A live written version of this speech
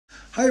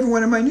Hi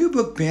everyone, in my new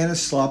book,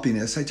 Banished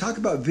Sloppiness, I talk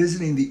about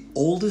visiting the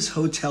oldest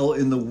hotel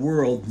in the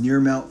world near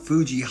Mount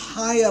Fuji,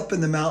 high up in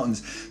the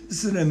mountains.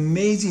 This is an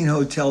amazing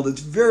hotel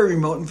that's very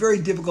remote and very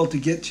difficult to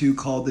get to,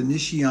 called the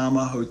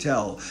Nishiyama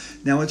Hotel.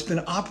 Now, it's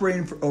been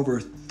operating for over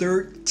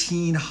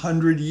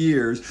 1,300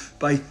 years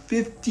by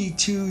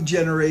 52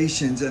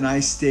 generations, and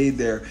I stayed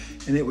there,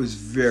 and it was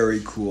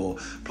very cool.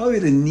 Probably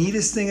the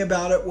neatest thing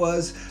about it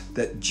was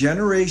that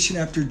generation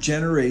after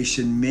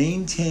generation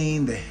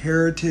maintained the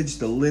heritage,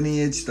 the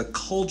lineage, the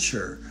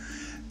culture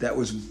that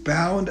was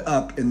bound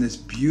up in this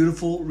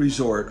beautiful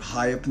resort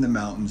high up in the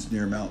mountains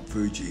near Mount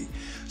Fuji.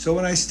 So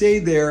when I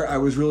stayed there, I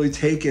was really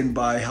taken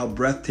by how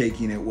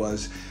breathtaking it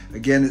was.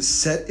 Again, it's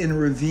set in a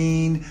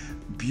ravine,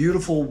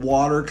 beautiful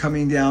water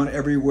coming down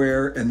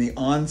everywhere, and the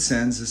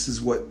onsens. This is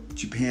what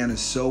Japan is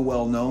so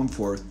well known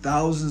for.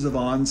 Thousands of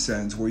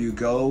onsens where you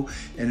go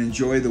and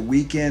enjoy the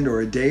weekend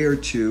or a day or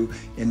two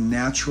in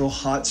natural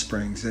hot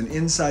springs. And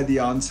inside the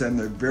onsen,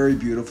 they're very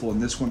beautiful,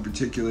 and this one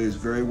particularly is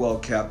very well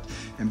kept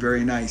and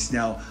very nice.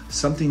 Now,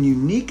 something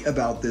unique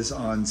about this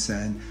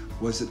onsen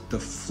was that the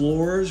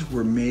floors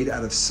were made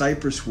out of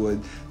cypress wood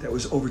that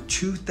was over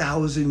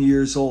 2,000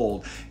 years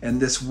old. And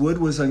this wood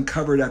was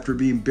uncovered after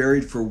being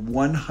buried for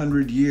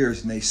 100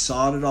 years. And they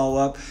sawed it all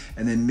up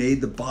and then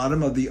made the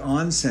bottom of the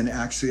onsen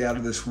actually out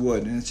of this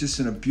wood. And it's just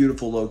in a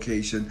beautiful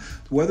location.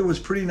 The weather was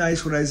pretty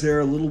nice when I was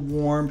there, a little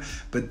warm.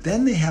 But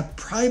then they have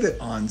private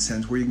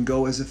onsens where you can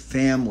go as a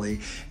family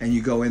and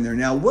you go in there.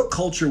 Now, what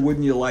culture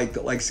wouldn't you like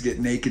that likes to get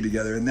naked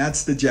together? And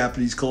that's the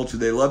Japanese culture.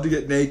 They love to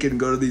get naked and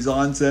go to these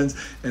onsens,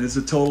 and it's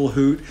a total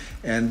hoot.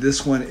 And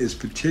this one is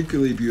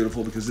particularly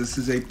beautiful because this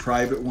is a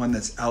private one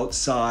that's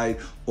outside,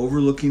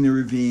 overlooking the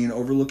ravine,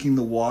 overlooking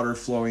the water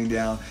flowing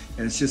down,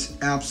 and it's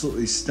just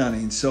absolutely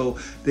stunning. So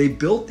they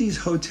built these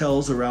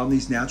hotels around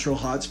these natural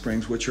hot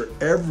springs, which are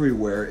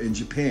everywhere in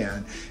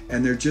Japan,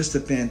 and they're just a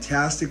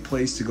fantastic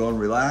place to go and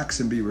relax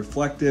and be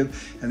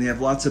reflective. And they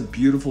have lots of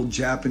beautiful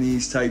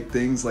Japanese type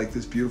things like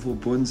this beautiful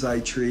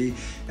bonsai tree.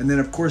 And then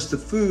of course the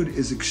food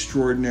is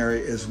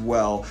extraordinary as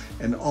well,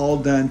 and all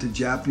done to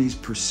Japanese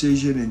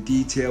precision and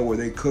detail, where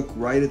they cook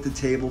right at the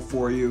table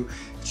for you.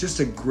 It's just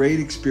a great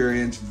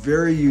experience,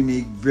 very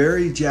unique,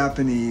 very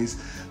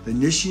Japanese. The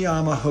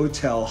Nishiyama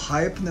Hotel,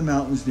 high up in the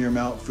mountains near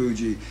Mount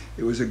Fuji.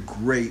 It was a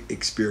great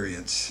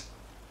experience.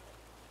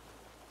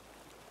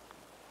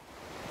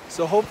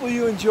 So hopefully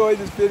you enjoyed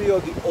this video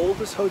of the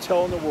oldest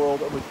hotel in the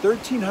world, over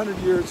 1,300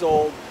 years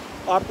old,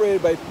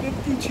 operated by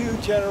 52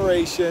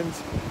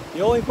 generations.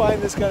 You only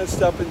find this kind of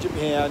stuff in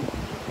Japan.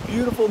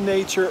 Beautiful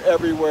nature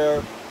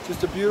everywhere,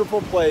 just a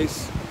beautiful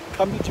place.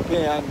 Come to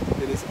Japan,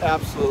 it is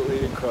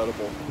absolutely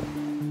incredible.